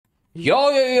Yo,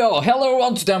 hello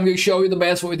everyone, today I'm going to show you the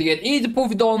best way to get easy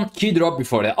profit on keydrop.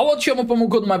 Before that, I want to show my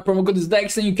promo code is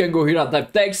Dexon. You can go here and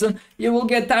type Dexon, you will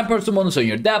get 10% bonus on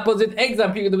your deposit.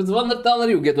 Example, you get $100,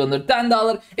 you get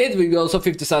 $110, it will be also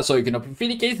 50 cents, so you can open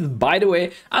 50 cases. By the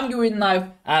way, I'm giving knife,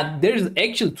 and there's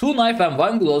actually 2 knife and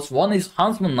 1 gloves. One is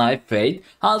Huntsman knife fade,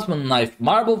 Huntsman knife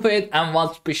marble fade, and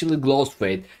one specially gloves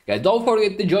fade. Guys, don't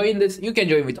forget to join this. You can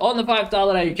join with only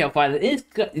 $5, and you can find it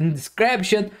in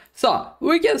description. So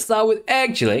we can start with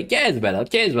actually case battle.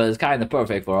 Case battle is kind of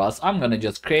perfect for us. I'm gonna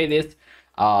just create it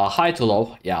high to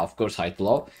low. Yeah, of course, high to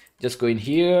low. Just go in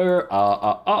here.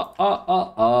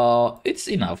 It's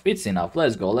enough.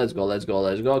 Let's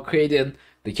go. Creating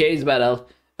the case battle.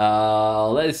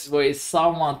 Let's wait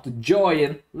someone to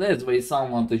join.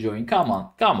 Come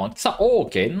on. So,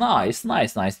 okay, nice.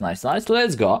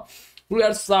 Let's go. We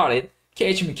are starting.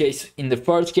 Catch me case in the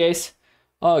first case.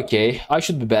 Okay, I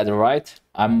should be better, right?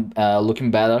 I'm looking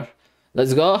better.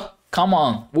 Let's go. Come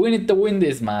on. We need to win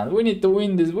this, man. We need to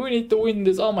win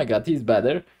this. Oh my god, he's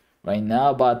better right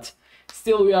now, but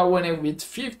still we are winning with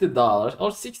 $50 or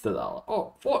 $60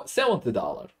 or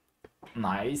 $70.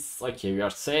 Nice. Okay, we are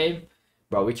safe.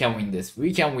 Bro, we can win this.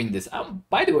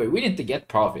 By the way, we need to get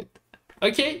profit.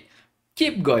 Okay?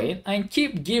 Keep going and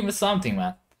keep giving something,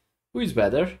 man. Who is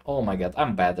better? Oh my god,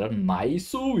 I'm better.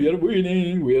 Nice, we are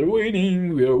winning.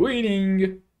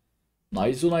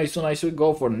 Nice. We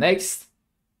go for next.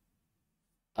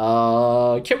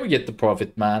 Can we get the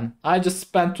profit, man? I just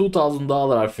spent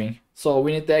 $2,000, I think. So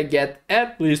we need to get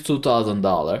at least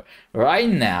 $2,000. Right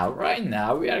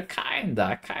now, we are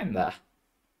kinda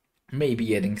maybe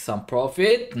getting some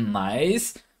profit.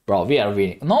 Nice. Bro, we are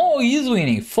winning. No, he's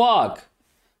winning. Fuck,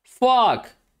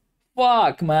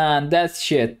 man, that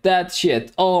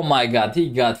shit. Oh my god, he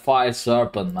got Fire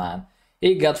Serpent, man.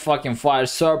 He got fucking Fire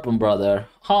Serpent, brother.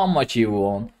 How much you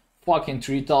won? Fucking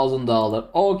 $3,000.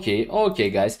 Okay,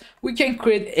 guys. We can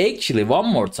create actually one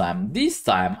more time. This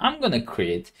time, I'm gonna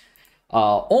create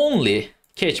only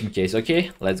catch me case,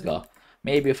 okay? Let's go.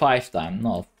 Maybe 5 times.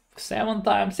 No, 7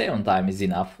 times. 7 times is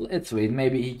enough. Let's wait.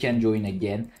 Maybe he can join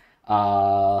again.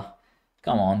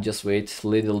 Come on, just wait a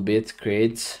little bit,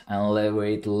 create, and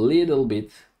wait a little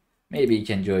bit. Maybe he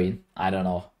can join. I don't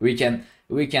know. We can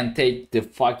take the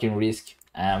fucking risk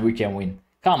and we can win.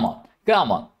 Come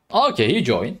on. Okay, he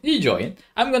joined.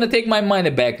 I'm gonna take my money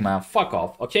back, man. Fuck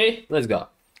off. Okay, let's go,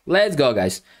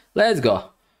 guys. Let's go.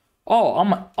 Oh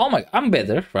my, I'm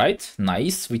better, right?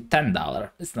 Nice, with $10.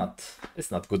 It's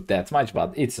not good that much,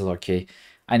 but it's okay.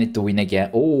 I need to win again.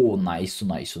 Oh, nice.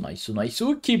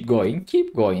 So keep going.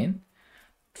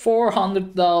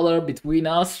 $400 between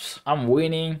us. I'm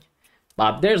winning,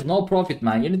 but there's no profit,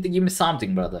 man. You need to give me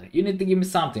something, brother.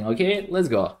 Okay, let's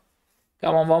go.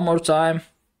 Come on, one more time.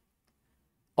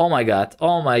 Oh my god,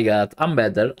 I'm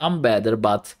better,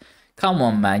 but come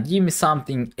on, man, give me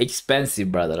something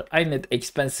expensive, brother. I need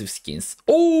expensive skins.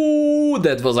 Oh,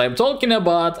 that was I'm talking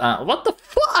about. What the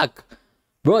fuck,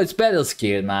 bro? It's battle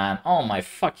skill, man. Oh my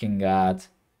fucking god.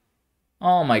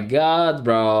 Oh my god,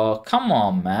 bro. Come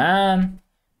on, man.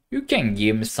 You can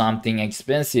give me something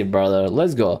expensive, brother.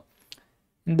 Let's go.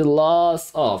 In the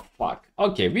last... Oh, fuck.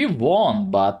 Okay, we won,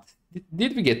 but...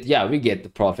 Did we get... Yeah, we get the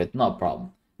profit. No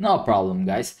problem,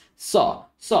 guys. So...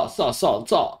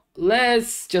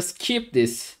 Let's just keep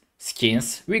these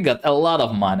skins. We got a lot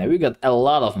of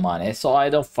money. So I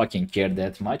don't fucking care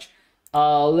that much.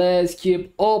 Let's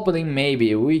keep opening.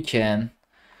 Maybe we can...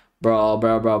 Bro,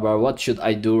 what should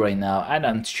I do right now? I'm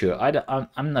not sure.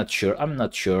 I'm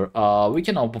not sure. We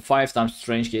can open 5 times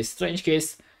strange case.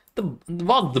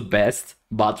 Was the best,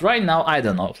 but right now I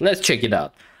don't know. Let's check it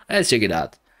out. Let's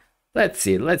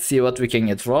see what we can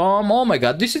get from. Oh my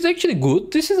god, this is actually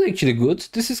good. This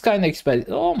is kind of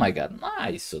expensive. Oh my god,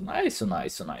 nice.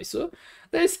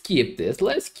 Let's keep this.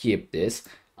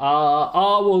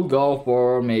 I will go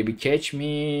for maybe catch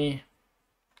me.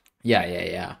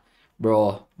 Yeah.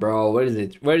 Bro, where is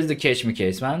it? Where is the catch me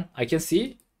case, man? I can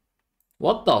see.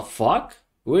 What the fuck?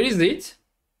 Where is it?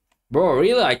 Bro,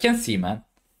 really? I can see, man.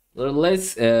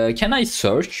 Let's, can I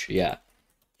search? Yeah.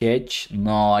 Catch.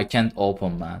 No, I can't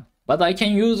open, man. But I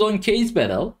can use on case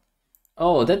battle.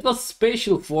 Oh, that was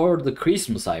special for the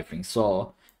Christmas, I think.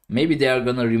 So, maybe they are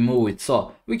gonna remove it.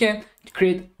 So, we can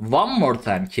create one more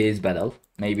time case battle.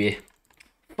 Maybe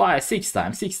 6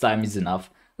 times. 6 times is enough.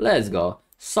 Let's go.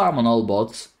 Summon all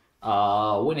bots.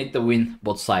 We need to win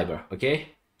bot cyber,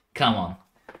 okay? Come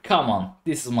on.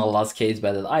 This is my last case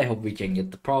battle. I hope we can get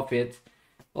the profit.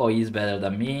 Oh, he's better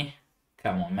than me.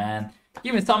 Come on, man.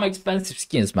 Give me some expensive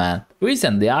skins, man.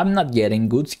 Recently, I'm not getting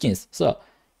good skins. So,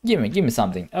 Give me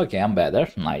something. Okay, I'm better.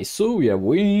 Nice. So we are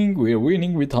winning. We are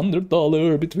winning with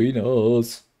 $100 between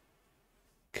us.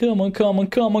 Come on, come on,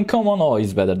 come on, come on. Oh,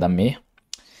 he's better than me.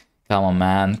 Come on,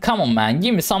 man. Come on, man.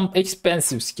 Give me some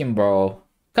expensive skin, bro.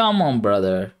 Come on,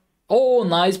 brother. Oh,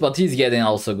 nice, but he's getting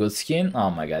also good skin. Oh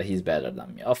my god, he's better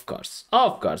than me. Of course.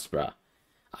 Of course, bro.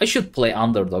 I should play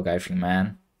underdog, I think,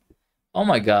 man. Oh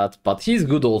my god, but he's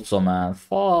good also, man.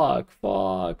 Fuck,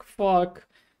 fuck, fuck.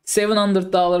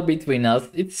 $700 between us.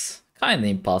 It's kinda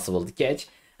impossible to catch.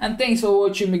 And thanks for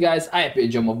watching me, guys. I hope you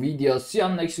enjoyed my videos. See you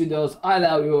on next videos. I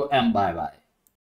love you and bye bye.